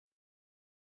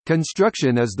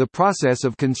Construction is the process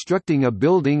of constructing a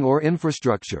building or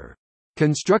infrastructure.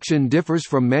 Construction differs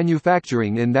from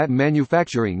manufacturing in that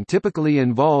manufacturing typically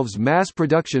involves mass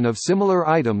production of similar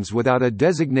items without a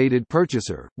designated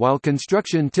purchaser, while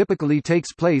construction typically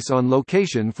takes place on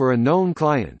location for a known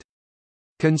client.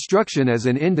 Construction as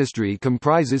an industry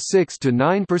comprises 6 to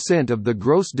 9% of the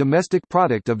gross domestic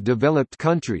product of developed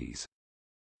countries.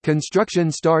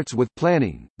 Construction starts with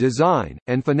planning, design,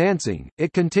 and financing.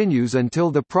 It continues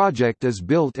until the project is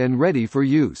built and ready for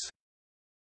use.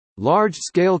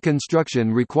 Large-scale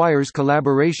construction requires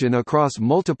collaboration across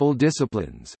multiple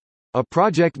disciplines. A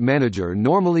project manager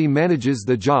normally manages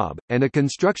the job, and a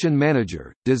construction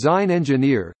manager, design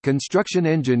engineer, construction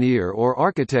engineer or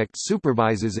architect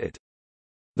supervises it.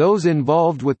 Those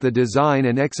involved with the design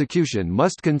and execution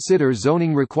must consider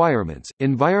zoning requirements,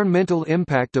 environmental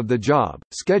impact of the job,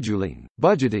 scheduling,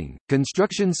 budgeting,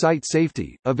 construction site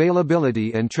safety,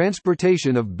 availability and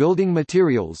transportation of building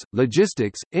materials,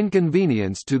 logistics,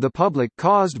 inconvenience to the public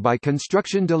caused by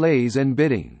construction delays and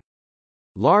bidding.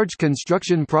 Large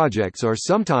construction projects are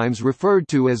sometimes referred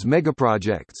to as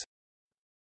megaprojects.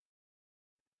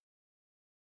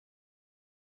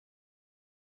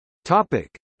 Topic: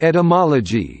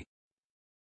 Etymology.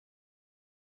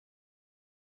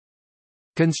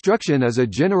 Construction is a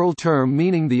general term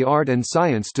meaning the art and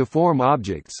science to form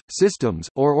objects, systems,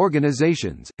 or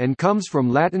organizations, and comes from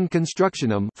Latin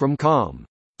constructionem from com,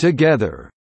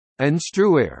 together, and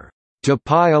struere, to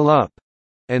pile up,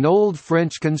 an Old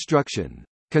French construction.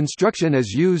 Construction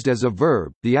is used as a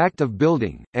verb, the act of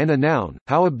building, and a noun,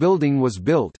 how a building was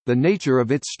built, the nature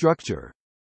of its structure.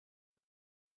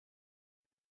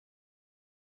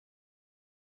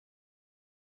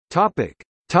 Topic: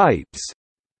 Types.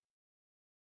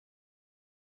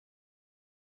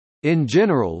 In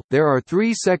general, there are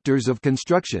three sectors of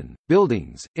construction: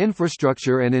 buildings,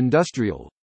 infrastructure and industrial.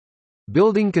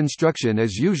 Building construction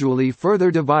is usually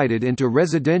further divided into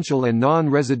residential and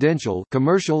non-residential,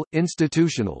 commercial,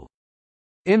 institutional.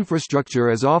 Infrastructure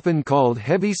is often called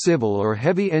heavy civil or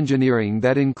heavy engineering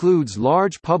that includes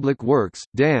large public works,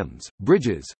 dams,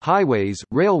 bridges, highways,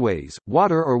 railways,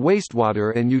 water or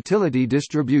wastewater and utility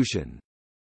distribution.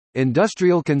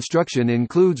 Industrial construction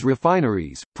includes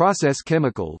refineries, process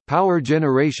chemical, power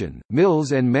generation,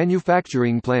 mills and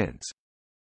manufacturing plants.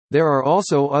 There are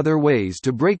also other ways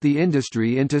to break the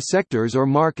industry into sectors or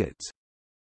markets.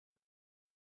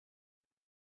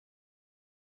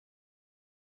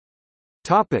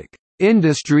 Topic: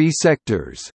 Industry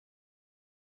sectors.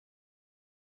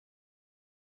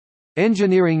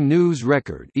 Engineering News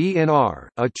Record (ENR),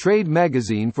 a trade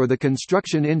magazine for the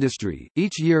construction industry,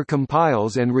 each year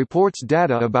compiles and reports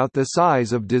data about the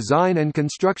size of design and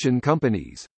construction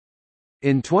companies.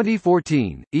 In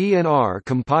 2014, ENR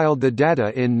compiled the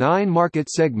data in 9 market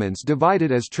segments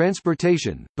divided as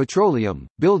transportation, petroleum,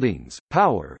 buildings,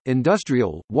 power,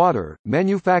 industrial, water,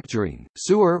 manufacturing,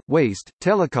 sewer, waste,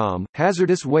 telecom,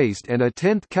 hazardous waste and a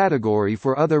 10th category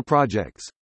for other projects.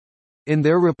 In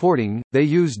their reporting, they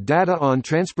used data on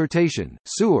transportation,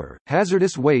 sewer,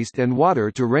 hazardous waste and water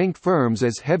to rank firms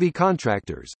as heavy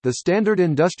contractors. The Standard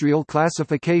Industrial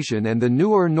Classification and the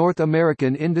newer North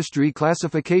American Industry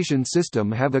Classification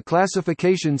System have a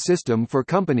classification system for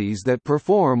companies that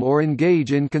perform or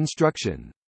engage in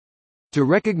construction. To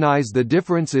recognize the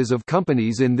differences of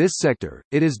companies in this sector,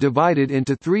 it is divided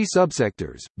into 3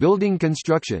 subsectors: building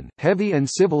construction, heavy and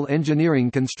civil engineering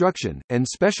construction, and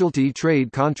specialty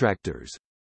trade contractors.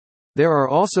 There are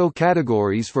also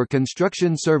categories for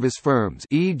construction service firms,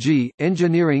 e.g.,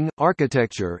 engineering,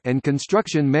 architecture, and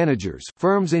construction managers,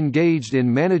 firms engaged in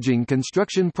managing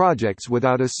construction projects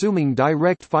without assuming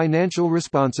direct financial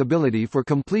responsibility for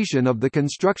completion of the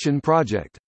construction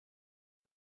project.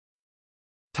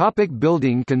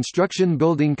 Building construction.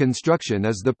 Building construction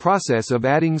is the process of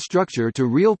adding structure to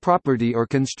real property or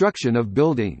construction of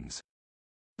buildings.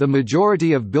 The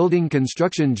majority of building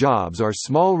construction jobs are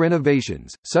small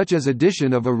renovations, such as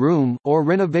addition of a room, or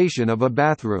renovation of a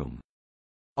bathroom.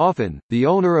 Often, the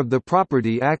owner of the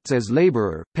property acts as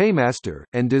laborer, paymaster,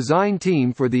 and design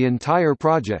team for the entire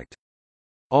project.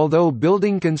 Although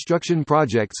building construction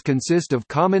projects consist of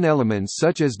common elements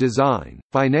such as design,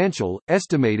 financial,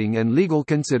 estimating and legal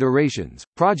considerations,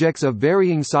 projects of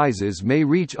varying sizes may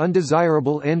reach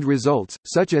undesirable end results,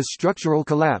 such as structural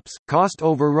collapse, cost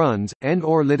overruns,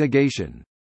 and/or litigation.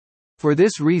 For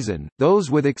this reason, those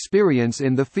with experience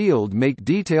in the field make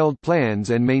detailed plans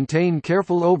and maintain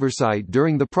careful oversight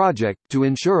during the project to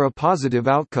ensure a positive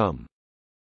outcome.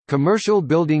 Commercial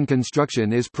building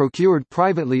construction is procured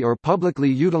privately or publicly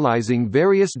utilizing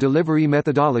various delivery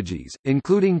methodologies,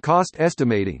 including cost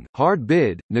estimating, hard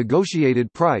bid,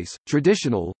 negotiated price,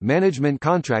 traditional, management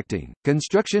contracting,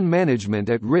 construction management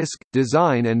at risk,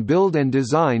 design and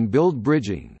design-build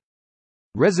bridging.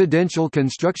 Residential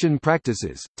construction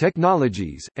practices,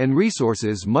 technologies, and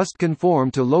resources must conform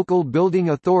to local building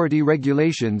authority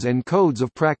regulations and codes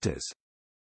of practice.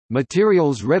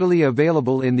 Materials readily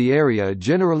available in the area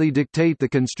generally dictate the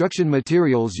construction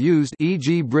materials used,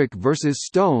 e.g. brick versus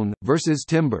stone, versus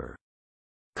timber.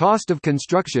 Cost of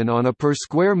construction on a per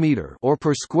square meter or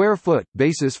per square foot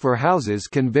basis for houses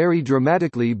can vary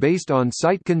dramatically based on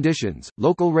site conditions,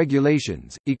 local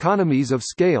regulations, economies of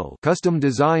scale.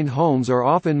 Custom-designed homes are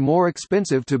often more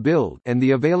expensive to build, and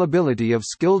the availability of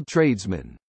skilled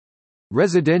tradesmen.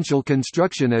 Residential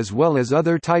construction as well as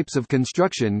other types of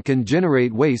construction can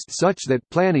generate waste such that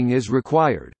planning is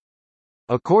required.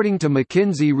 According to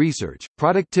McKinsey research,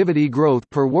 productivity growth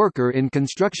per worker in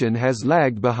construction has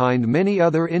lagged behind many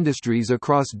other industries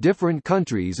across different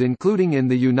countries, including in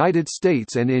the United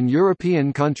States and in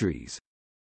European countries.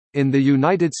 In the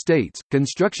United States,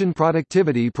 construction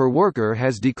productivity per worker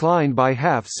has declined by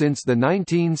half since the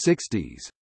 1960s.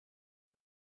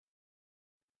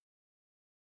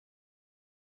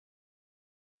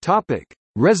 Topic: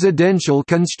 Residential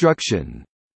construction.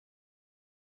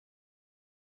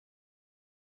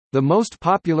 The most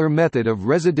popular method of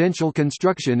residential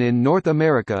construction in North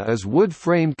America is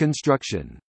wood-framed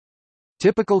construction.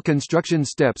 Typical construction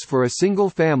steps for a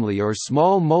single-family or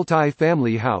small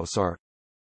multi-family house are: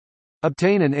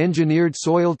 obtain an engineered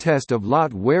soil test of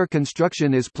lot where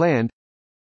construction is planned,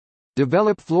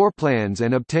 develop floor plans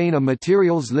and obtain a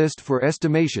materials list for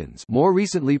estimations, more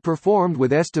recently performed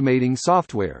with estimating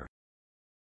software.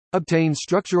 Obtain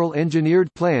structural engineered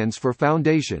plans for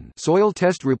foundation. Soil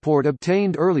test report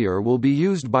obtained earlier will be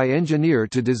used by engineer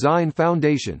to design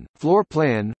foundation, floor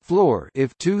plan, floor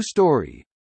if 2-story.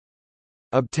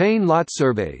 Obtain lot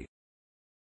survey.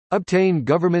 Obtain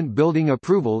government building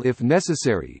approval if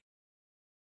necessary.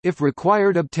 If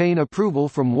required, obtain approval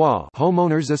from WA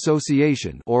Homeowners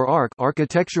Association or ARC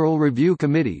Architectural Review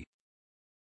Committee.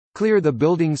 Clear the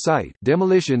building site,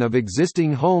 demolition of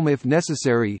existing home if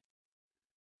necessary.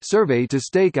 Survey to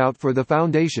stake out for the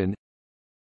foundation.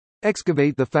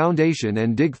 Excavate the foundation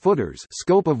and dig footers.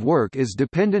 Scope of work is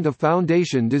dependent of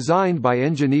foundation designed by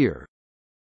engineer.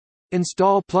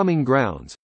 Install plumbing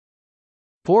grounds.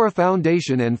 Pour a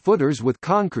foundation and footers with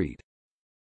concrete.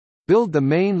 Build the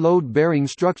main load-bearing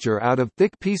structure out of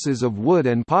thick pieces of wood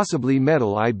and possibly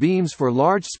metal I-beams for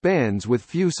large spans with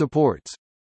few supports.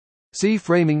 See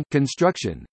framing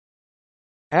construction.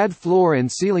 Add floor and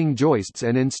ceiling joists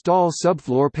and install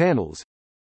subfloor panels.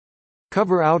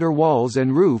 Cover outer walls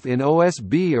and roof in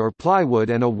OSB or plywood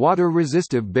and a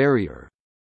water-resistive barrier.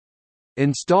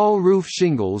 Install roof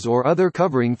shingles or other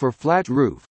covering for flat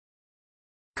roof.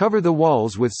 Cover the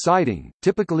walls with siding,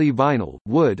 typically vinyl,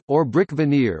 wood, or brick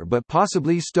veneer but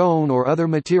possibly stone or other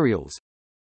materials.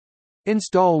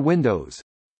 Install windows.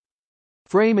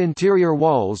 Frame interior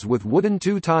walls with wooden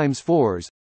 2x4s.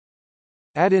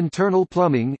 Add internal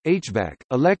plumbing, HVAC,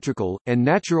 electrical, and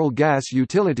natural gas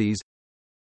utilities.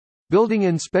 Building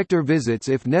inspector visits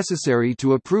if necessary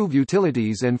to approve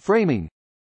utilities and framing.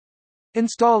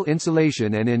 Install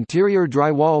insulation and interior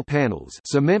drywall panels,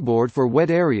 cementboard for wet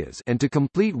areas, and to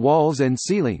complete walls and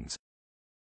ceilings.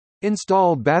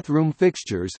 Install bathroom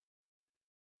fixtures.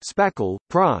 Spackle,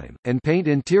 prime, and paint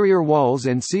interior walls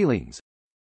and ceilings.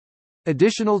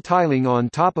 Additional tiling on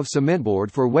top of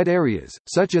cementboard for wet areas,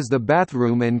 such as the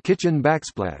bathroom and kitchen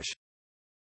backsplash.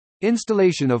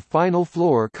 Installation of final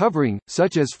floor covering,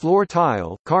 such as floor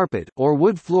tile, carpet, or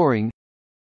wood flooring.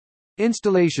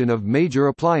 Installation of major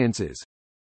appliances.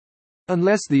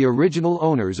 Unless the original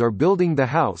owners are building the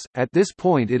house, at this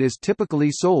point it is typically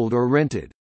sold or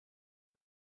rented.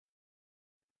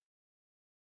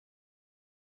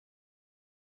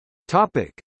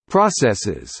 Topic: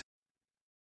 Processes.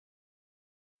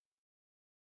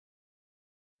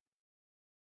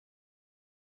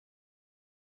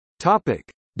 Topic: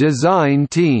 Design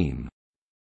team.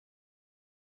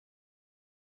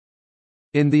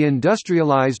 In the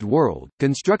industrialized world,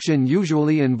 construction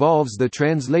usually involves the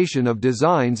translation of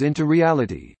designs into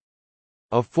reality.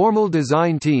 A formal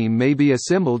design team may be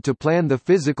assembled to plan the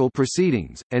physical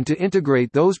proceedings, and to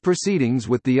integrate those proceedings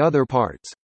with the other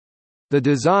parts. The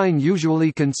design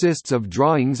usually consists of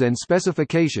drawings and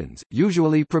specifications,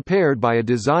 usually prepared by a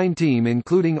design team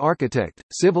including architect,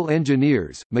 civil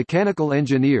engineers, mechanical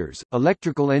engineers,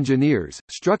 electrical engineers,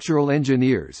 structural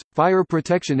engineers, fire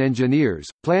protection engineers,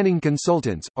 planning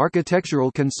consultants, architectural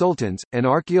consultants, and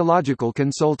archaeological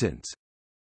consultants.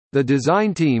 The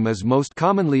design team is most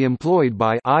commonly employed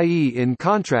by, i.e., in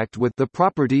contract with, the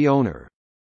property owner.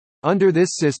 Under this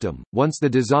system, once the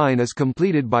design is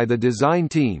completed by the design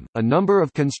team, a number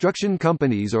of construction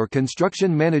companies or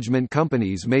construction management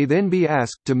companies may then be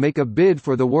asked to make a bid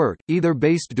for the work, either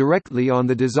based directly on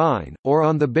the design, or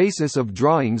on the basis of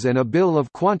drawings and a bill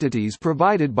of quantities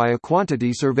provided by a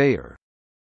quantity surveyor.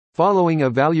 Following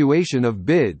evaluation of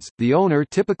bids, the owner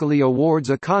typically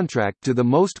awards a contract to the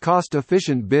most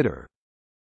cost-efficient bidder.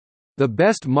 The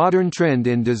best modern trend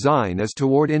in design is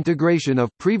toward integration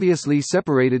of previously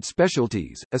separated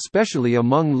specialties, especially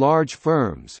among large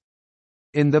firms.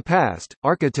 In the past,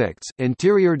 architects,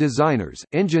 interior designers,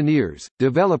 engineers,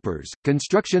 developers,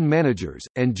 construction managers,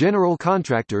 and general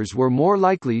contractors were more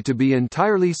likely to be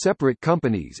entirely separate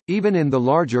companies, even in the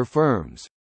larger firms.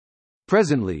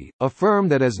 Presently, a firm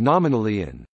that is nominally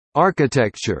in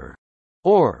architecture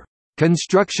or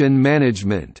construction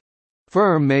management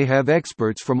firm may have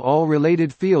experts from all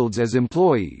related fields as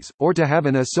employees, or to have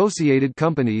an associated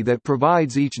company that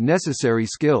provides each necessary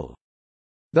skill.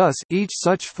 Thus, each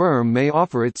such firm may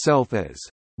offer itself as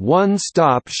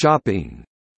one-stop shopping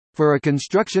for a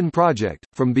construction project,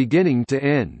 from beginning to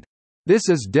end. This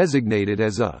is designated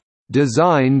as a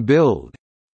design-build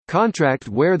contract,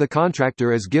 where the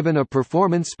contractor is given a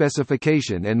performance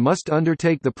specification and must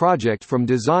undertake the project from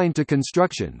design to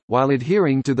construction, while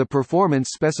adhering to the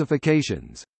performance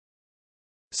specifications.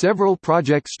 Several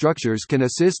project structures can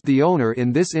assist the owner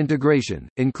in this integration,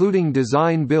 including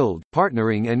design-build,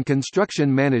 partnering and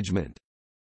construction management.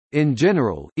 In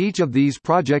general, each of these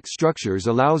project structures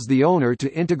allows the owner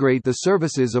to integrate the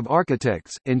services of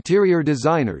architects, interior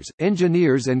designers,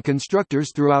 engineers and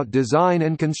constructors throughout design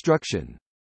and construction.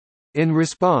 In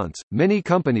response, many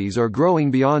companies are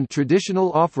growing beyond traditional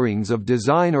offerings of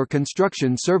design or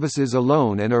construction services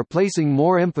alone and are placing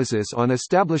more emphasis on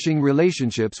establishing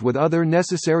relationships with other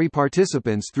necessary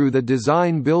participants through the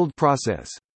design-build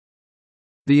process.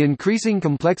 The increasing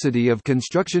complexity of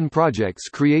construction projects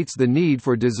creates the need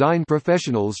for design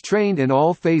professionals trained in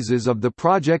all phases of the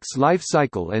project's life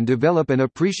cycle and develop an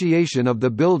appreciation of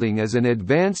the building as an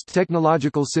advanced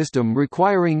technological system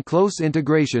requiring close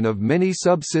integration of many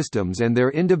subsystems and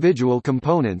their individual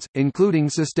components, including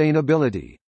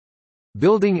sustainability.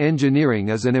 Building engineering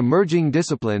is an emerging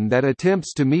discipline that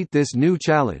attempts to meet this new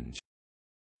challenge.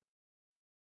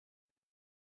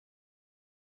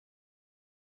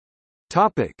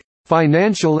 Topic: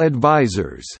 Financial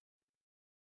advisors.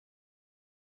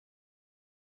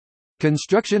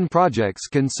 Construction projects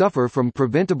can suffer from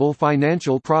preventable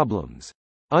financial problems.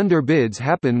 Underbids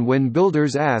happen when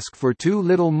builders ask for too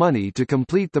little money to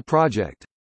complete the project.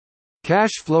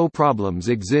 Cash flow problems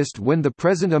exist when the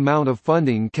present amount of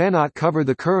funding cannot cover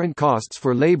the current costs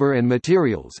for labor and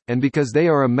materials, and because they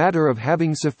are a matter of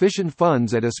having sufficient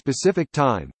funds at a specific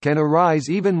time, can arise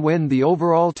even when the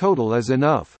overall total is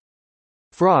enough.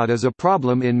 Fraud is a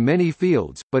problem in many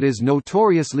fields, but is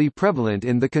notoriously prevalent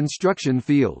in the construction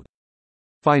field.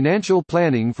 Financial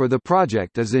planning for the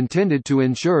project is intended to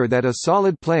ensure that a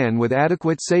solid plan with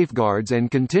adequate safeguards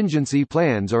and contingency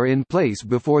plans are in place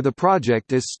before the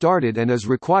project is started, and is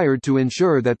required to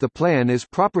ensure that the plan is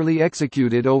properly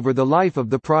executed over the life of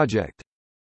the project.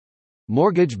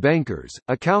 Mortgage bankers,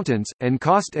 accountants, and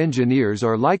cost engineers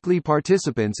are likely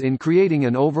participants in creating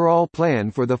an overall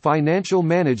plan for the financial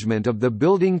management of the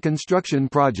building construction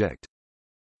project.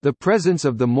 The presence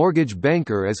of the mortgage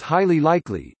banker is highly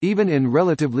likely, even in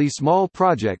relatively small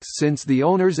projects, since the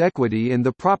owner's equity in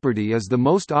the property is the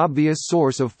most obvious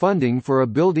source of funding for a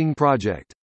building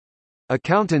project.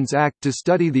 Accountants act to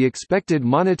study the expected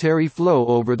monetary flow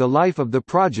over the life of the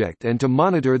project and to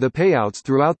monitor the payouts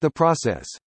throughout the process.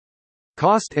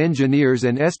 Cost engineers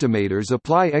and estimators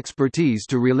apply expertise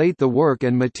to relate the work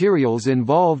and materials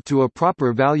involved to a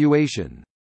proper valuation.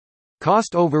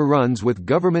 Cost overruns with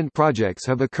government projects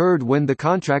have occurred when the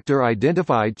contractor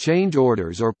identified change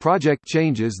orders or project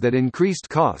changes that increased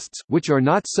costs, which are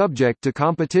not subject to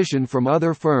competition from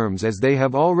other firms as they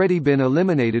have already been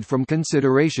eliminated from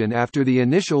consideration after the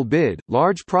initial bid.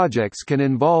 Large projects can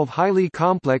involve highly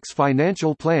complex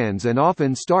financial plans and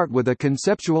often start with a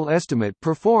conceptual estimate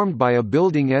performed by a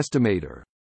building estimator.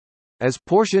 As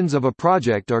portions of a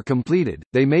project are completed,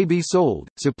 they may be sold,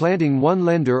 supplanting one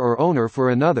lender or owner for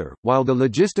another, while the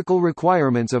logistical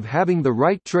requirements of having the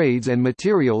right trades and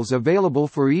materials available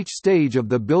for each stage of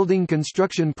the building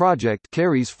construction project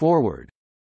carries forward.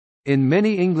 In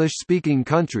many English-speaking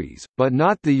countries, but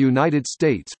not the United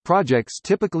States, projects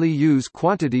typically use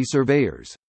quantity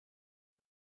surveyors.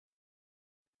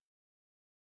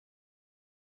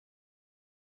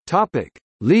 Topic: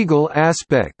 Legal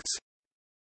aspects.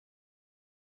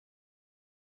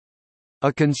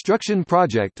 A construction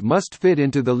project must fit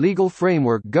into the legal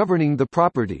framework governing the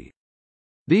property.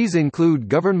 These include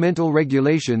governmental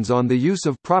regulations on the use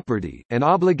of property, and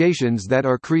obligations that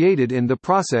are created in the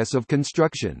process of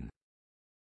construction.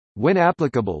 When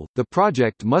applicable, the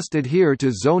project must adhere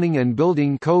to zoning and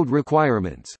building code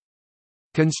requirements.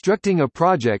 Constructing a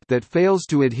project that fails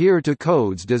to adhere to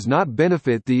codes does not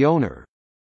benefit the owner.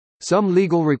 Some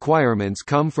legal requirements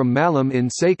come from malum in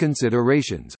se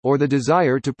considerations, or the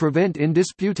desire to prevent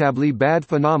indisputably bad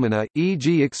phenomena,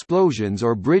 e.g. explosions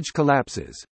or bridge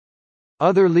collapses.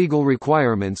 Other legal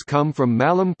requirements come from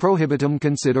malum prohibitum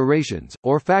considerations,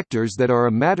 or factors that are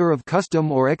a matter of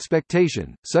custom or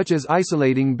expectation, such as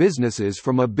isolating businesses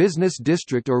from a business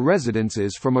district or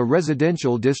residences from a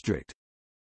residential district.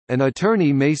 An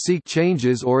attorney may seek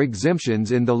changes or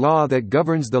exemptions in the law that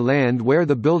governs the land where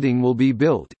the building will be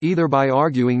built, either by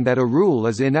arguing that a rule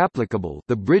is inapplicable,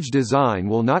 the bridge design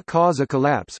will not cause a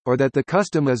collapse, or that the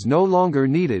custom is no longer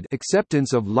needed.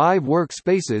 Acceptance of live work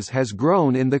spaces has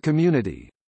grown in the community.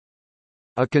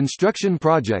 A construction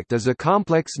project is a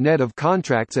complex net of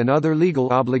contracts and other legal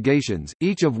obligations,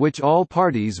 each of which all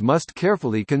parties must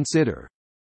carefully consider.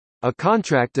 A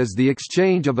contract is the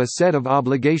exchange of a set of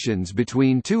obligations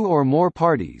between two or more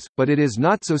parties, but it is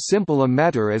not so simple a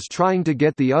matter as trying to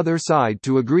get the other side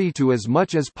to agree to as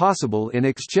much as possible in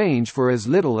exchange for as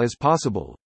little as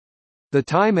possible. The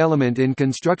time element in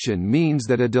construction means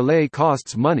that a delay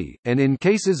costs money, and in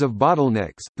cases of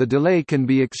bottlenecks, the delay can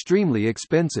be extremely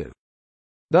expensive.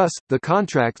 Thus, the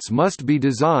contracts must be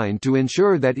designed to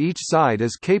ensure that each side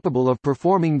is capable of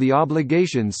performing the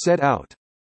obligations set out.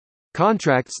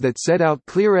 Contracts that set out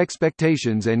clear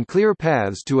expectations and clear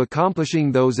paths to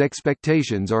accomplishing those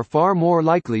expectations are far more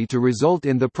likely to result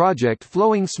in the project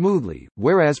flowing smoothly,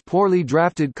 whereas poorly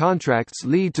drafted contracts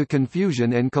lead to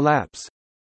confusion and collapse.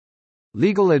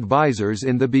 Legal advisors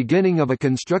in the beginning of a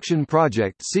construction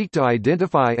project seek to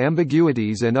identify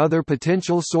ambiguities and other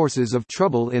potential sources of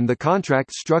trouble in the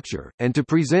contract structure, and to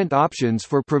present options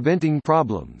for preventing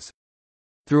problems.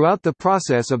 Throughout the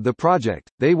process of the project,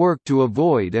 they work to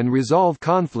avoid and resolve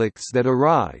conflicts that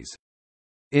arise.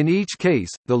 In each case,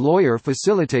 the lawyer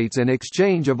facilitates an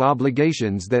exchange of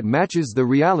obligations that matches the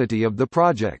reality of the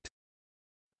project.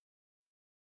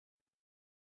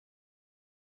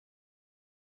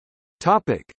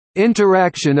 Topic: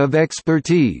 Interaction of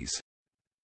expertise.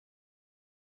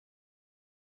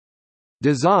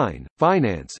 Design,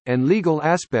 finance, and legal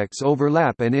aspects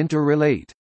overlap and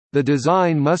interrelate. The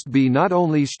design must be not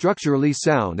only structurally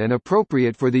sound and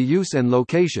appropriate for the use and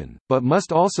location, but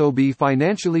must also be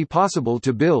financially possible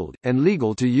to build, and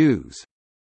legal to use.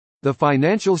 The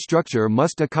financial structure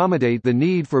must accommodate the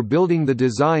need for building the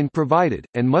design provided,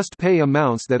 and must pay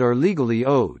amounts that are legally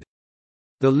owed.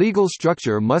 The legal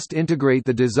structure must integrate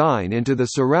the design into the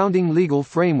surrounding legal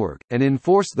framework, and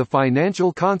enforce the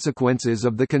financial consequences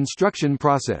of the construction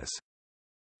process.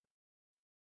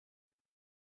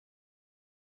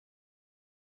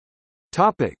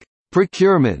 Topic: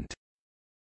 Procurement.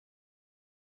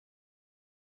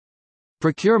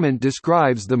 Procurement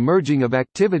describes the merging of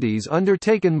activities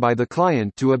undertaken by the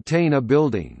client to obtain a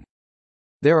building.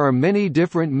 There are many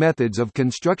different methods of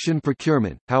construction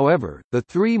procurement, however, the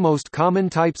three most common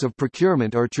types of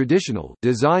procurement are traditional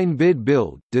design bid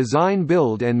build, design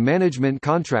build and management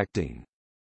contracting.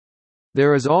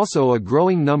 There is also a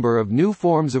growing number of new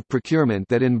forms of procurement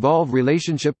that involve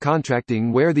relationship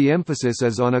contracting where the emphasis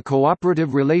is on a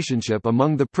cooperative relationship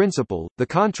among the principal, the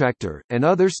contractor, and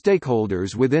other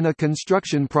stakeholders within a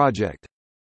construction project.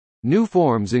 New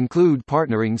forms include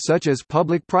partnering such as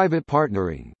public-private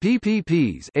partnering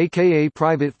 (PPPs), aka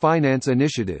private finance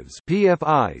initiatives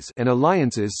 (PFIs), and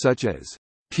alliances such as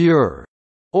pure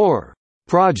or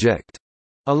project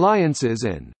alliances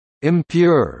and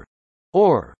impure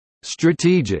or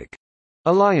strategic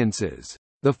alliances.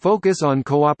 The focus on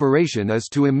cooperation is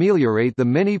to ameliorate the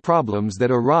many problems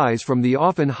that arise from the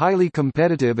often highly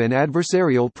competitive and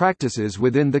adversarial practices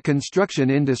within the construction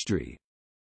industry.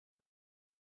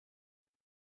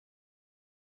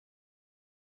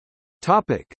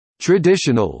 Topic: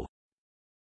 Traditional.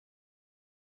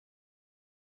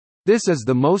 This is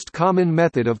the most common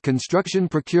method of construction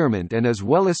procurement and is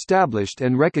well established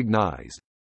and recognized.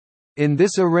 In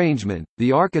this arrangement,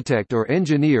 the architect or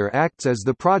engineer acts as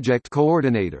the project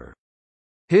coordinator.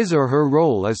 His or her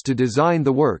role is to design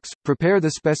the works, prepare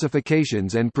the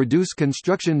specifications and produce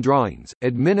construction drawings,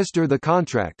 administer the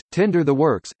contract, tender the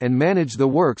works, and manage the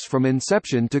works from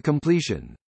inception to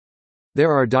completion.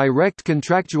 There are direct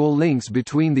contractual links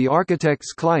between the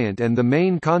architect's client and the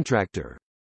main contractor.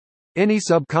 Any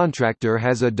subcontractor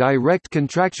has a direct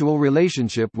contractual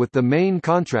relationship with the main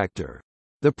contractor.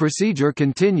 The procedure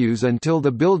continues until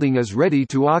the building is ready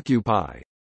to occupy.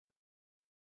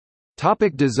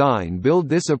 Design build.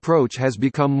 This approach has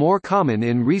become more common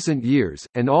in recent years,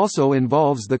 and also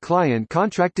involves the client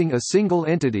contracting a single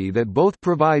entity that both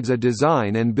provides a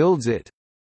design and builds it.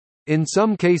 In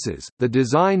some cases, the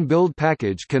design-build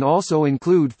package can also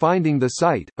include finding the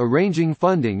site, arranging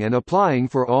funding and applying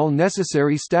for all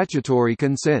necessary statutory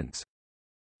consents.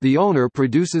 The owner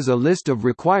produces a list of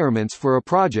requirements for a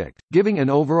project, giving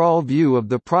an overall view of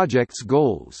the project's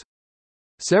goals.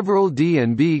 Several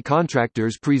D&B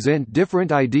contractors present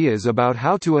different ideas about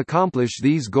how to accomplish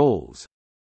these goals.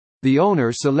 The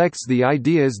owner selects the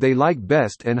ideas they like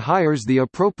best and hires the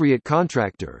appropriate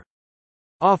contractor.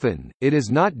 Often, it is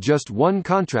not just one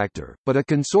contractor, but a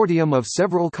consortium of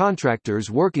several contractors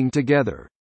working together.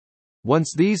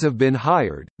 Once these have been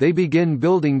hired, they begin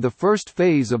building the first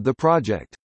phase of the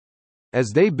project.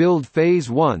 As they build Phase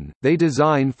 1, they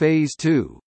design Phase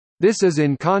 2. This is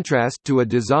in contrast to a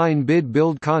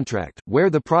design-bid-build contract, where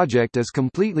the project is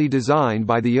completely designed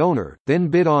by the owner, then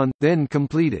bid on, then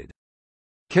completed.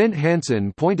 Kent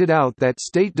Hansen pointed out that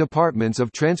state departments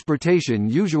of transportation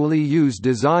usually use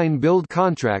design-build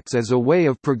contracts as a way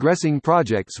of progressing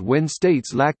projects when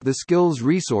states lack the skills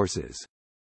resources.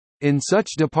 In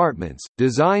such departments,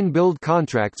 design-build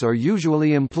contracts are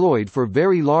usually employed for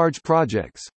very large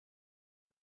projects.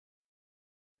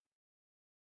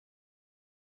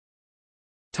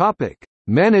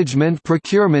 Management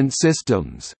procurement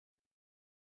systems.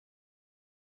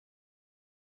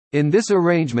 In this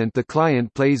arrangement, the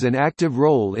client plays an active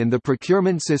role in the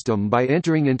procurement system by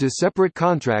entering into separate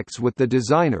contracts with the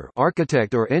designer,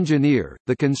 architect or engineer,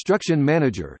 the construction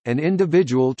manager, and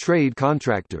individual trade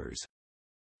contractors.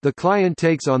 The client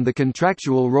takes on the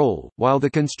contractual role, while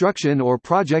the construction or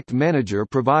project manager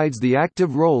provides the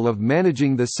active role of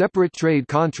managing the separate trade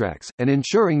contracts, and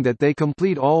ensuring that they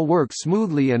complete all work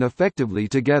smoothly and effectively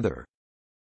together.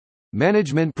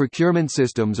 Management procurement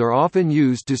systems are often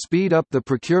used to speed up the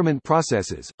procurement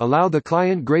processes, allow the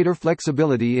client greater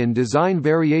flexibility in design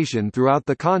variation throughout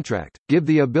the contract, give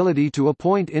the ability to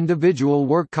appoint individual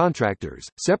work contractors,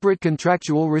 separate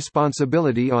contractual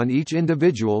responsibility on each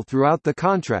individual throughout the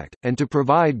contract, and to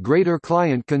provide greater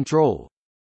client control.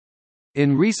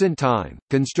 In recent time,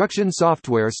 construction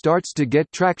software starts to get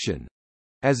traction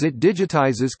as it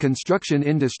digitizes construction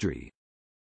industry.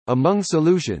 Among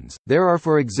solutions, there are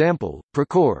for example,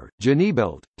 Procure,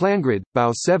 Genebelt, PlanGrid,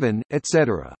 Bow7,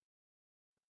 etc.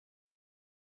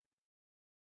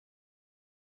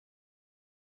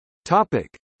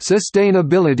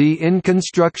 Sustainability in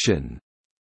construction.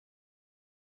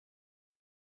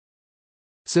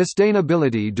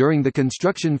 Sustainability during the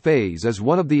construction phase is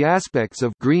one of the aspects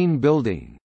of green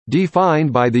building,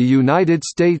 defined by the United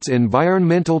States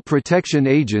Environmental Protection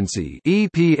Agency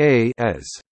 (EPA) as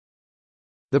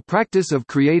the practice of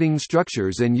creating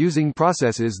structures and using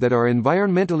processes that are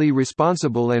environmentally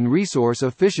responsible and resource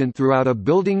efficient throughout a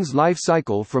building's life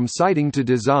cycle, from siting to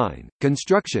design,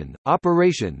 construction,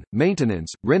 operation,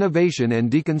 maintenance, renovation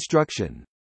and deconstruction.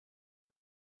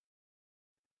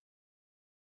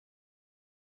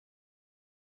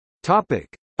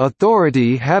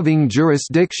 Authority having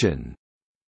jurisdiction.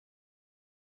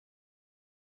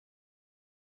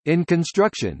 In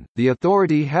construction, the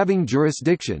authority having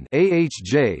jurisdiction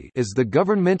 (AHJ) is the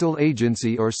governmental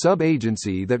agency or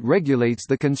sub-agency that regulates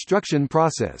the construction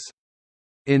process.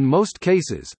 In most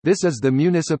cases, this is the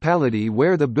municipality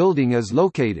where the building is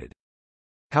located.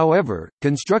 However,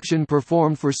 construction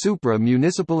performed for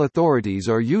supra-municipal authorities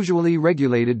are usually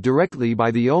regulated directly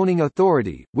by the owning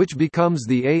authority, which becomes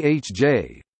the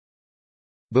AHJ.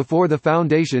 Before the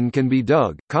foundation can be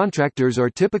dug, contractors are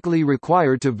typically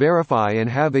required to verify and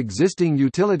have existing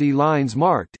utility lines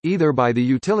marked, either by the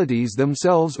utilities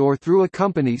themselves or through a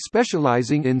company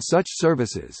specializing in such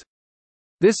services.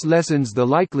 This lessens the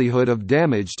likelihood of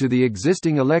damage to the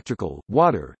existing electrical,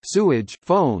 water, sewage,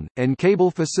 phone, and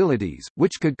cable facilities,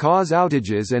 which could cause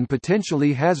outages and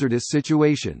potentially hazardous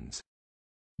situations.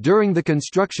 During the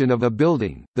construction of a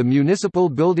building, the municipal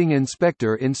building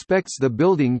inspector inspects the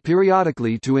building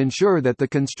periodically to ensure that the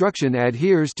construction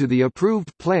adheres to the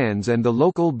approved plans and the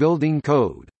local building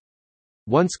code.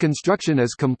 Once construction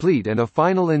is complete and a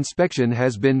final inspection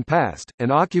has been passed, an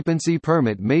occupancy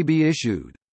permit may be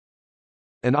issued.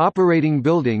 An operating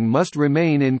building must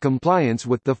remain in compliance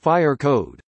with the fire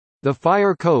code. The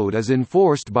fire code is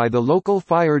enforced by the local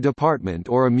fire department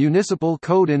or a municipal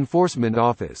code enforcement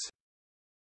office.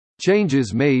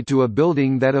 Changes made to a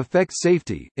building that affect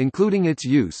safety, including its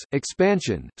use,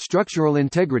 expansion, structural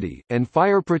integrity, and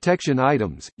fire protection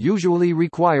items, usually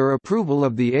require approval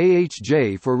of the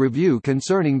AHJ for review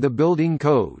concerning the building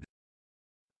code.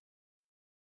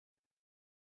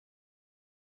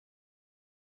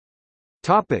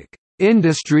 Topic: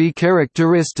 Industry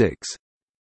characteristics.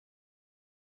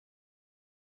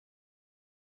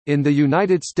 In the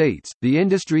United States, the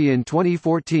industry in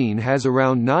 2014 has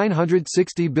around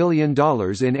 $960 billion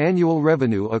in annual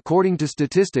revenue according to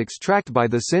statistics tracked by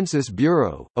the Census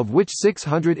Bureau, of which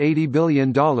 $680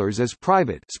 billion is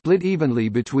private, split evenly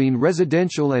between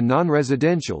residential and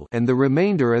non-residential, and the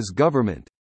remainder is government.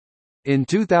 In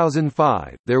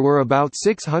 2005, there were about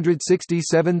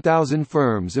 667,000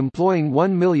 firms employing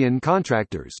 1 million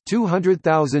contractors,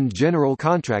 200,000 general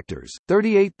contractors,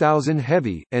 38,000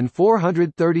 heavy, and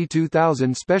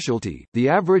 432,000 specialty. The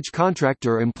average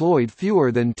contractor employed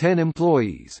fewer than 10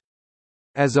 employees.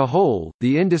 As a whole,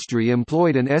 the industry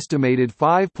employed an estimated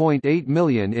 5.8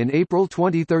 million in April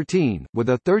 2013, with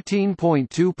a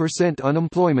 13.2%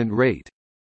 unemployment rate.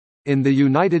 In the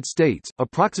United States,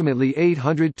 approximately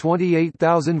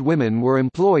 828,000 women were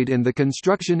employed in the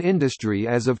construction industry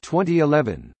as of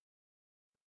 2011.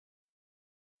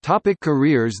 Topic: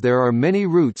 careers. There are many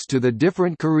routes to the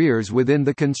different careers within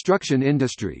the construction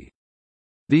industry.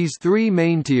 These three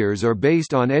main tiers are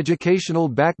based on educational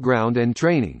background and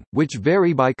training, which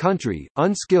vary by country: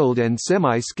 unskilled and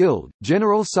semi-skilled,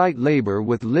 general site labor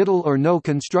with little or no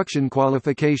construction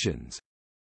qualifications.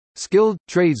 Skilled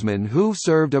tradesmen who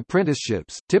served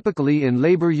apprenticeships, typically in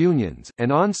labor unions, and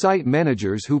on-site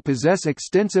managers who possess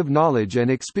extensive knowledge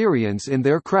and experience in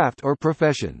their craft or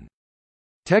profession.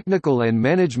 Technical and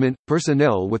management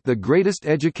personnel with the greatest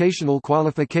educational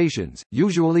qualifications,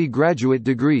 usually graduate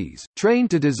degrees, trained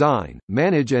to design,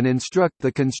 manage and instruct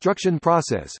the construction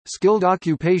process. Skilled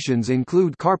occupations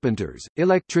include carpenters,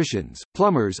 electricians,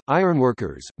 plumbers,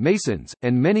 ironworkers, masons,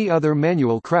 and many other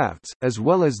manual crafts, as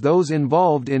well as those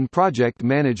involved in project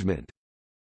management.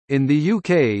 In the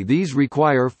UK, these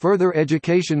require further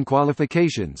education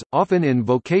qualifications, often in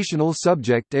vocational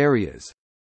subject areas.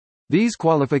 These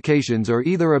qualifications are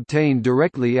either obtained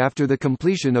directly after the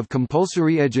completion of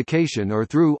compulsory education or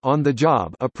through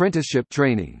on-the-job apprenticeship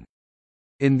training.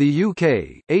 In the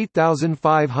UK,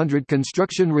 8,500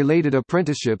 construction-related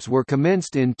apprenticeships were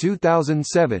commenced in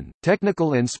 2007.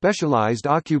 Technical and specialised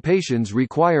occupations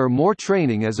require more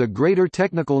training as a greater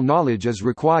technical knowledge is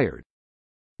required.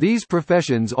 These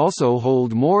professions also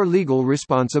hold more legal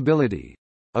responsibility.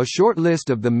 A short list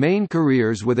of the main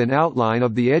careers with an outline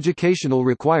of the educational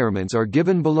requirements are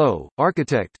given below.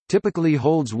 Architect typically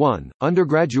holds 1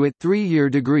 undergraduate 3-year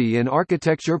degree in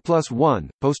architecture plus 1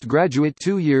 postgraduate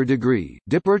 2-year degree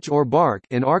 (DIPARCH or BARC)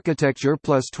 in architecture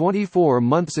plus 24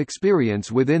 months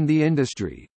experience within the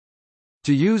industry.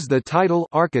 To use the title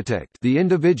architect, the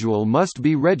individual must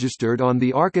be registered on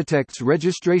the Architects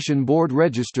Registration Board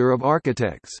Register of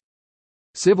Architects.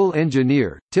 Civil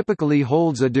engineer typically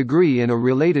holds a degree in a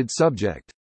related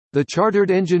subject. The chartered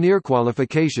engineer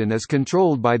qualification is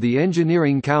controlled by the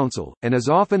Engineering Council, and is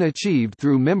often achieved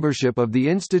through membership of the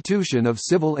Institution of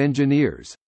Civil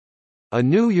Engineers. A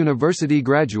new university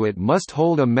graduate must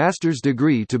hold a master's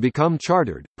degree to become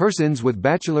chartered. Persons with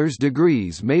bachelor's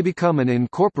degrees may become an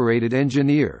incorporated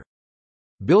engineer.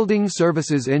 Building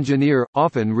services engineer,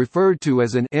 often referred to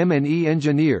as an M&E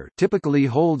engineer, typically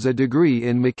holds a degree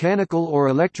in mechanical or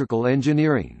electrical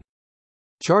engineering.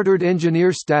 Chartered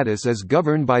engineer status is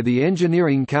governed by the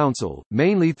Engineering Council,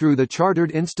 mainly through the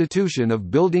Chartered Institution of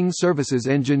Building Services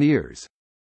Engineers.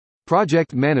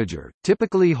 Project manager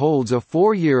typically holds a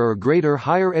 4-year or greater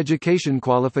higher education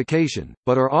qualification,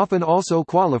 but are often also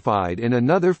qualified in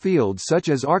another field such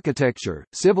as architecture,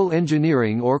 civil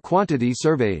engineering or quantity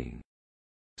surveying.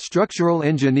 Structural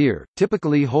engineer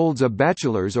typically holds a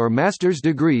bachelor's or master's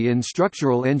degree in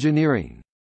structural engineering.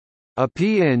 A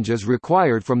Peng is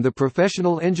required from the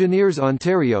Professional Engineers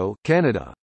Ontario,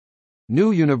 Canada.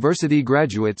 New university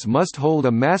graduates must hold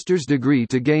a master's degree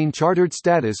to gain chartered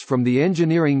status from the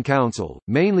Engineering Council,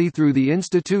 mainly through the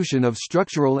Institution of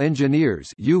Structural Engineers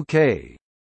 (UK).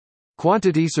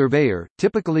 Quantity surveyor,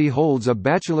 typically holds a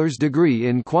bachelor's degree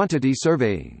in quantity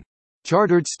surveying.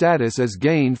 Chartered status is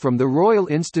gained from the Royal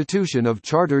Institution of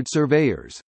Chartered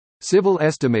Surveyors. Civil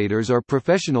estimators are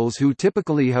professionals who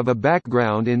typically have a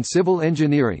background in civil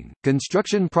engineering,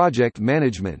 construction project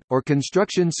management, or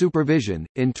construction supervision.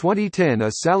 In 2010,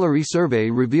 a salary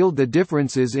survey revealed the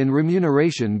differences in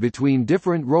remuneration between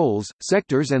different roles,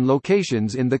 sectors, and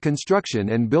locations in the construction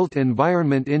and built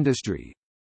environment industry.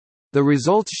 The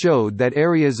results showed that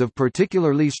areas of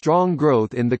particularly strong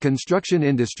growth in the construction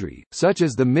industry, such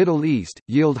as the Middle East,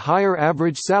 yield higher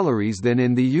average salaries than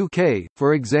in the UK,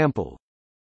 for example.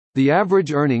 The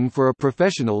average earning for a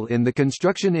professional in the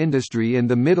construction industry in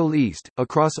the Middle East,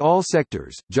 across all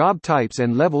sectors, job types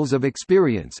and levels of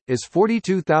experience, is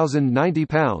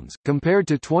 £42,090, compared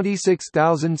to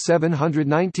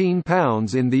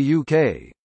 £26,719 in the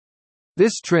UK.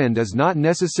 This trend is not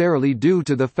necessarily due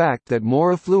to the fact that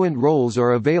more affluent roles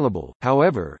are available,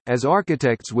 however, as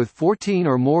architects with 14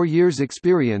 or more years'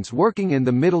 experience working in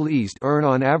the Middle East earn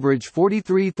on average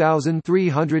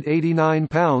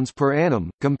 £43,389 per annum,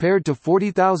 compared to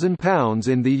 £40,000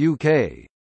 in the UK.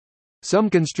 Some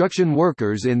construction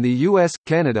workers in the US,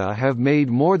 Canada have made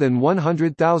more than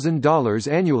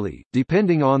 $100,000 annually,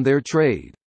 depending on their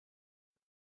trade.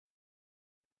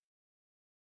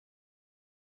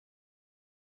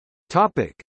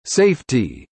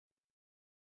 Safety.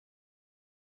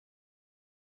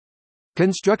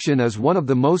 Construction is one of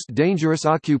the most dangerous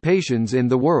occupations in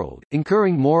the world,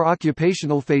 incurring more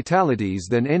occupational fatalities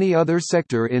than any other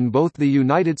sector in both the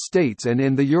United States and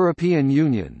in the European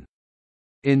Union.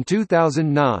 In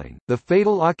 2009, the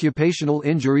fatal occupational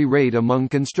injury rate among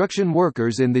construction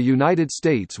workers in the United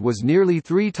States was nearly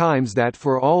 3 times that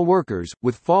for all workers,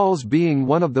 with falls being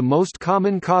one of the most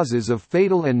common causes of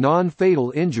fatal and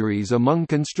non-fatal injuries among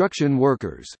construction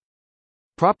workers.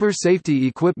 Proper safety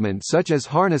equipment such as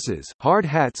harnesses, hard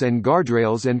hats and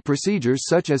guardrails, and procedures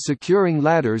such as securing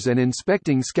ladders and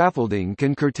inspecting scaffolding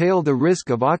can curtail the risk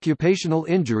of occupational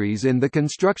injuries in the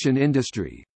construction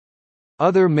industry.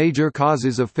 Other major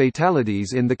causes of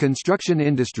fatalities in the construction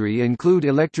industry include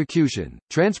electrocution,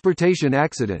 transportation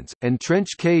accidents, and trench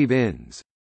cave-ins.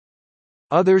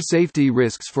 Other safety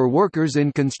risks for workers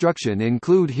in construction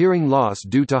include hearing loss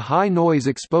due to high noise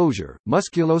exposure,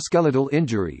 musculoskeletal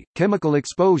injury, chemical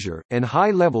exposure, and high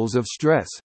levels of stress.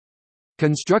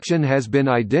 Construction has been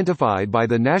identified by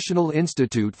the National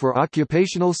Institute for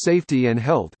Occupational Safety and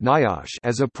Health (NIOSH)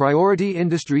 as a priority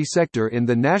industry sector in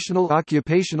the National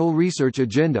Occupational Research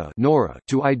Agenda (NORA)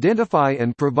 to identify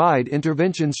and provide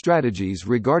intervention strategies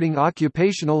regarding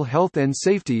occupational health and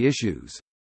safety issues.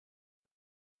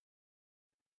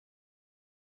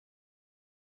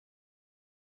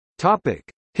 Topic: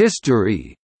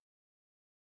 History.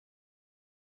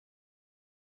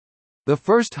 The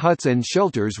first huts and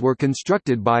shelters were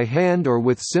constructed by hand or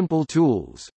with simple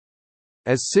tools.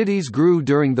 As cities grew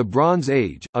during the Bronze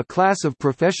Age, a class of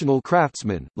professional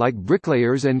craftsmen, like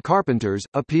bricklayers and carpenters,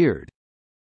 appeared.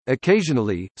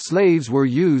 Occasionally, slaves were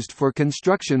used for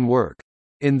construction work.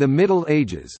 In the Middle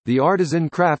Ages, the artisan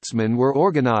craftsmen were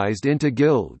organized into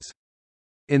guilds.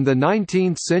 In the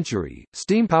 19th century,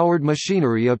 steam-powered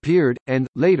machinery appeared, and,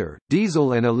 later,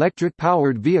 diesel and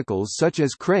electric-powered vehicles such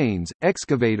as cranes,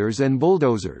 excavators and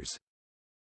bulldozers.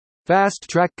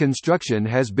 Fast-track construction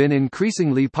has been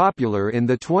increasingly popular in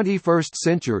the 21st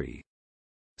century.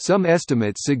 Some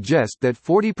estimates suggest that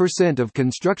 40% of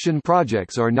construction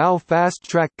projects are now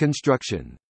fast-track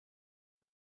construction.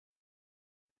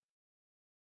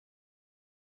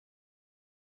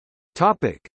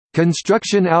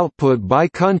 Construction output by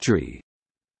country.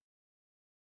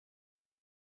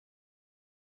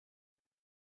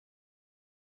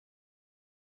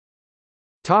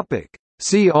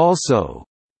 See also: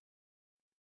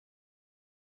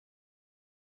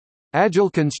 Agile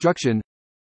construction,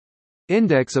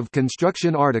 Index of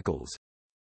construction articles,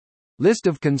 List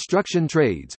of construction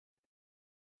trades,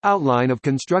 Outline of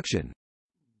construction,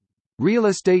 Real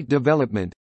estate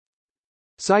development,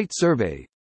 Site survey,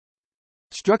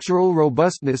 Structural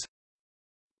robustness,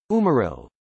 UMREL.